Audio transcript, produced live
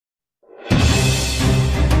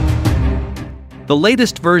The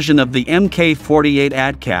latest version of the Mk48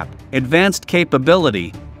 ADCAP, Advanced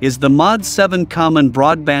Capability, is the Mod 7 Common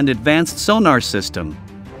Broadband Advanced Sonar System.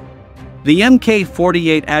 The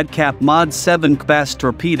Mk48 ADCAP Mod 7 CBAS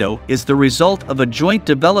torpedo is the result of a joint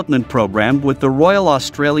development program with the Royal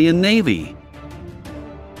Australian Navy.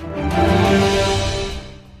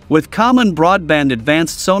 With Common Broadband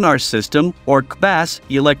Advanced Sonar System, or CBAS,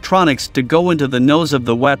 electronics to go into the nose of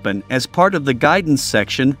the weapon as part of the guidance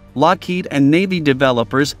section, Lockheed and Navy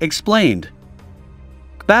developers explained.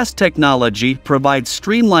 CBAS technology provides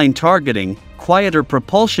streamlined targeting, quieter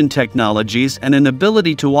propulsion technologies and an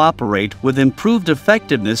ability to operate with improved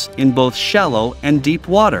effectiveness in both shallow and deep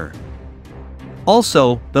water.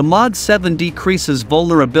 Also, the Mod 7 decreases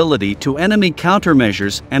vulnerability to enemy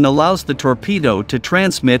countermeasures and allows the torpedo to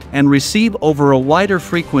transmit and receive over a wider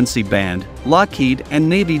frequency band, Lockheed and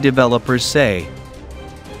Navy developers say.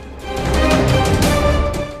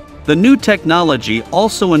 The new technology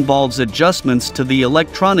also involves adjustments to the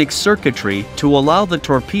electronic circuitry to allow the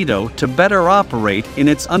torpedo to better operate in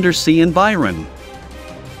its undersea environment.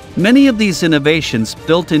 Many of these innovations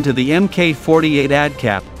built into the Mk48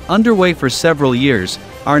 ADCAP, underway for several years,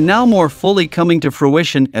 are now more fully coming to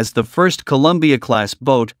fruition as the first Columbia-class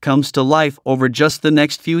boat comes to life over just the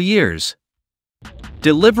next few years.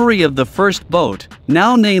 Delivery of the first boat,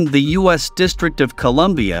 now named the U.S. District of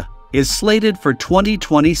Columbia, is slated for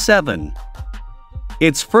 2027.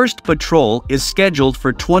 Its first patrol is scheduled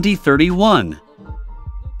for 2031.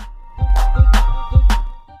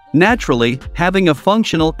 Naturally, having a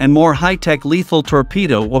functional and more high-tech lethal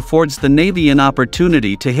torpedo affords the Navy an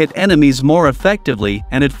opportunity to hit enemies more effectively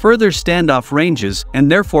and at further standoff ranges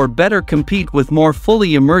and therefore better compete with more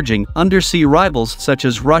fully emerging undersea rivals such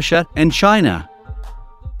as Russia and China.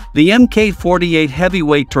 The Mk48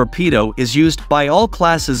 heavyweight torpedo is used by all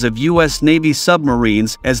classes of U.S. Navy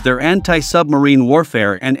submarines as their anti-submarine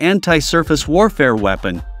warfare and anti-surface warfare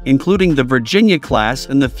weapon, including the Virginia class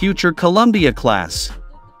and the future Columbia class.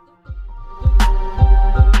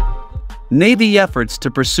 Navy efforts to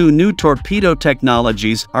pursue new torpedo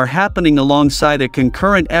technologies are happening alongside a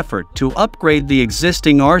concurrent effort to upgrade the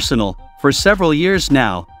existing arsenal. For several years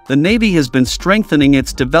now, the Navy has been strengthening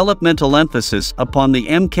its developmental emphasis upon the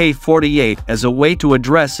Mk48 as a way to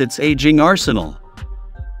address its aging arsenal.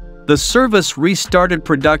 The service restarted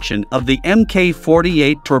production of the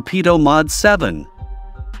Mk48 Torpedo Mod 7.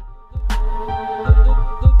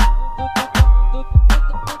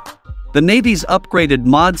 The Navy's upgraded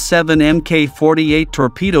Mod 7 Mk48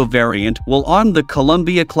 torpedo variant will arm the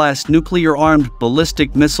Columbia-class nuclear-armed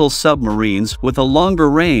ballistic missile submarines with a longer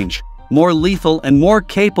range, more lethal and more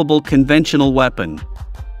capable conventional weapon.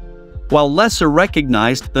 While lesser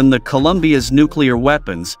recognized than the Columbia's nuclear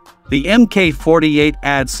weapons, the Mk48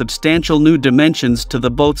 adds substantial new dimensions to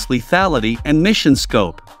the boat's lethality and mission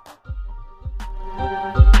scope.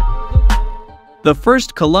 The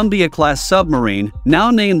first Columbia-class submarine, now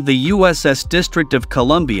named the USS District of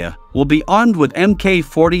Columbia, will be armed with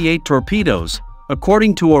Mk48 torpedoes,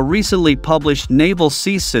 according to a recently published Naval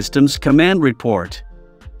Sea Systems Command report.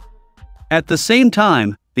 At the same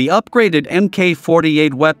time, the upgraded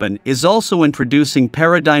Mk48 weapon is also introducing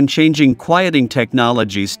paradigm-changing quieting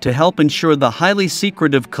technologies to help ensure the highly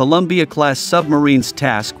secretive Columbia-class submarine's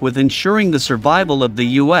task with ensuring the survival of the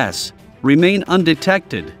U.S. remain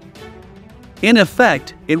undetected. In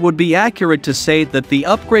effect, it would be accurate to say that the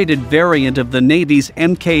upgraded variant of the Navy's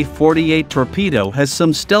Mk48 torpedo has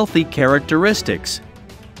some stealthy characteristics.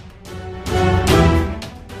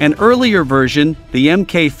 An earlier version, the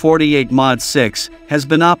Mk48 Mod 6, has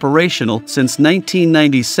been operational since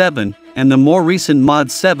 1997, and the more recent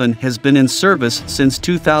Mod 7 has been in service since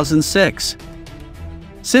 2006.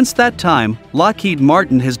 Since that time, Lockheed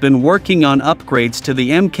Martin has been working on upgrades to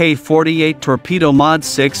the Mk48 Torpedo Mod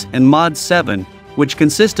 6 and Mod 7, which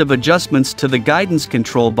consist of adjustments to the guidance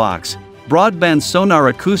control box, broadband sonar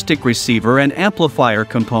acoustic receiver and amplifier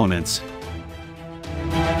components.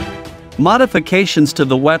 Modifications to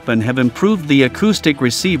the weapon have improved the acoustic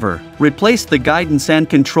receiver, replaced the guidance and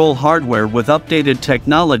control hardware with updated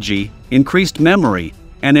technology, increased memory,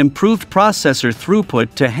 and improved processor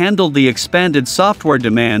throughput to handle the expanded software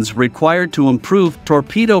demands required to improve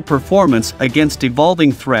torpedo performance against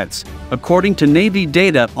evolving threats, according to Navy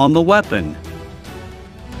data on the weapon.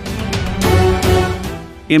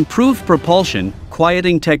 Improved propulsion,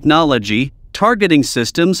 quieting technology, targeting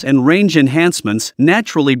systems and range enhancements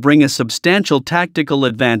naturally bring a substantial tactical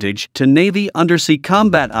advantage to Navy undersea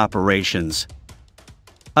combat operations.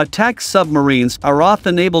 Attack submarines are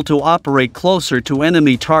often able to operate closer to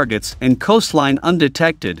enemy targets and coastline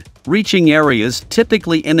undetected, reaching areas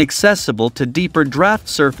typically inaccessible to deeper draft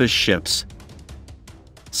surface ships.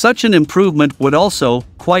 Such an improvement would also,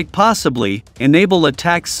 quite possibly, enable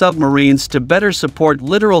attack submarines to better support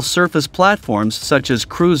littoral surface platforms such as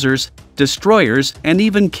cruisers, destroyers, and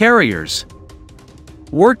even carriers.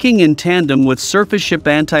 Working in tandem with surface ship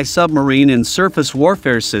anti-submarine and surface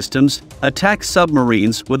warfare systems, attack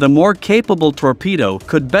submarines with a more capable torpedo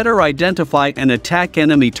could better identify and attack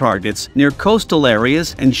enemy targets near coastal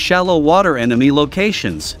areas and shallow water enemy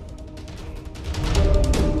locations.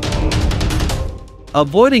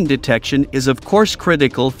 Avoiding detection is of course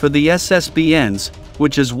critical for the SSBNs,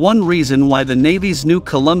 which is one reason why the Navy's new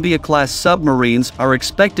Columbia-class submarines are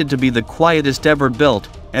expected to be the quietest ever built,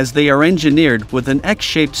 as they are engineered with an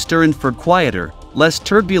X-shaped stern for quieter, less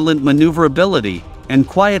turbulent maneuverability, and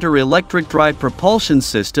quieter electric drive propulsion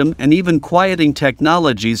system and even quieting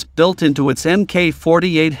technologies built into its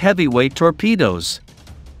Mk-48 heavyweight torpedoes.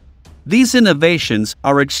 These innovations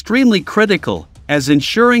are extremely critical, as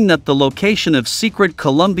ensuring that the location of secret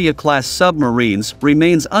Columbia-class submarines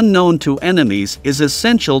remains unknown to enemies is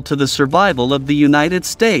essential to the survival of the United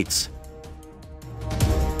States.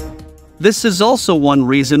 This is also one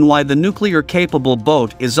reason why the nuclear-capable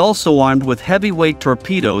boat is also armed with heavyweight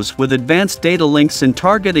torpedoes with advanced data links and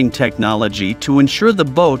targeting technology to ensure the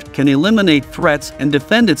boat can eliminate threats and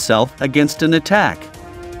defend itself against an attack.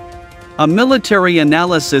 A military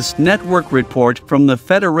analysis network report from the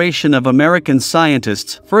Federation of American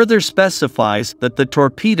Scientists further specifies that the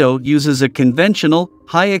torpedo uses a conventional,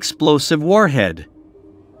 high-explosive warhead.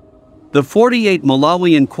 The 48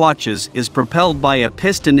 Malawian Quachas is propelled by a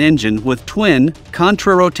piston engine with twin,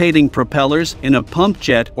 contra-rotating propellers in a pump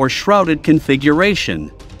jet or shrouded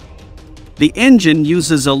configuration. The engine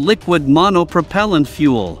uses a liquid monopropellant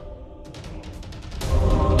fuel.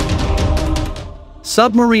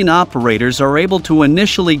 Submarine operators are able to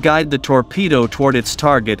initially guide the torpedo toward its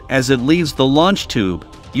target as it leaves the launch tube,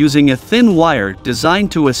 using a thin wire designed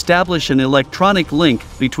to establish an electronic link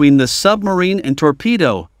between the submarine and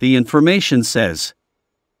torpedo, the information says.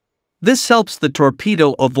 This helps the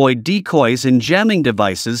torpedo avoid decoys and jamming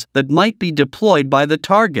devices that might be deployed by the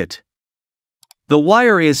target. The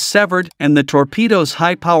wire is severed and the torpedo's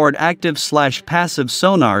high-powered active/passive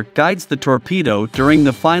sonar guides the torpedo during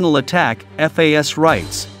the final attack, FAS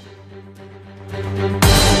writes.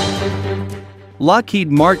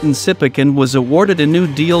 Lockheed Martin Sipican was awarded a new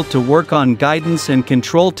deal to work on guidance and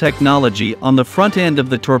control technology on the front end of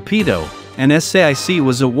the torpedo, and SAIC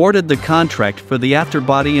was awarded the contract for the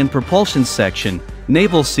afterbody and propulsion section,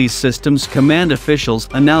 Naval Sea Systems Command officials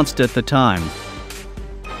announced at the time.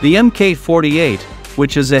 The Mk-48,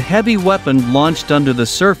 which is a heavy weapon launched under the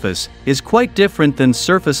surface, is quite different than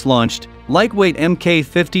surface-launched, lightweight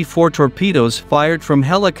Mk-54 torpedoes fired from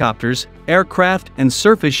helicopters, aircraft, and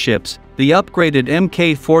surface ships. The upgraded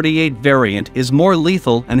Mk-48 variant is more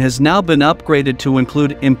lethal and has now been upgraded to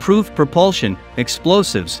include improved propulsion,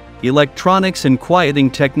 explosives, electronics and quieting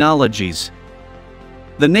technologies.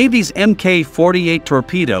 The Navy's Mk-48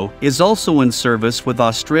 torpedo is also in service with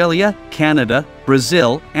Australia, Canada,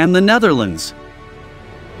 Brazil, and the Netherlands.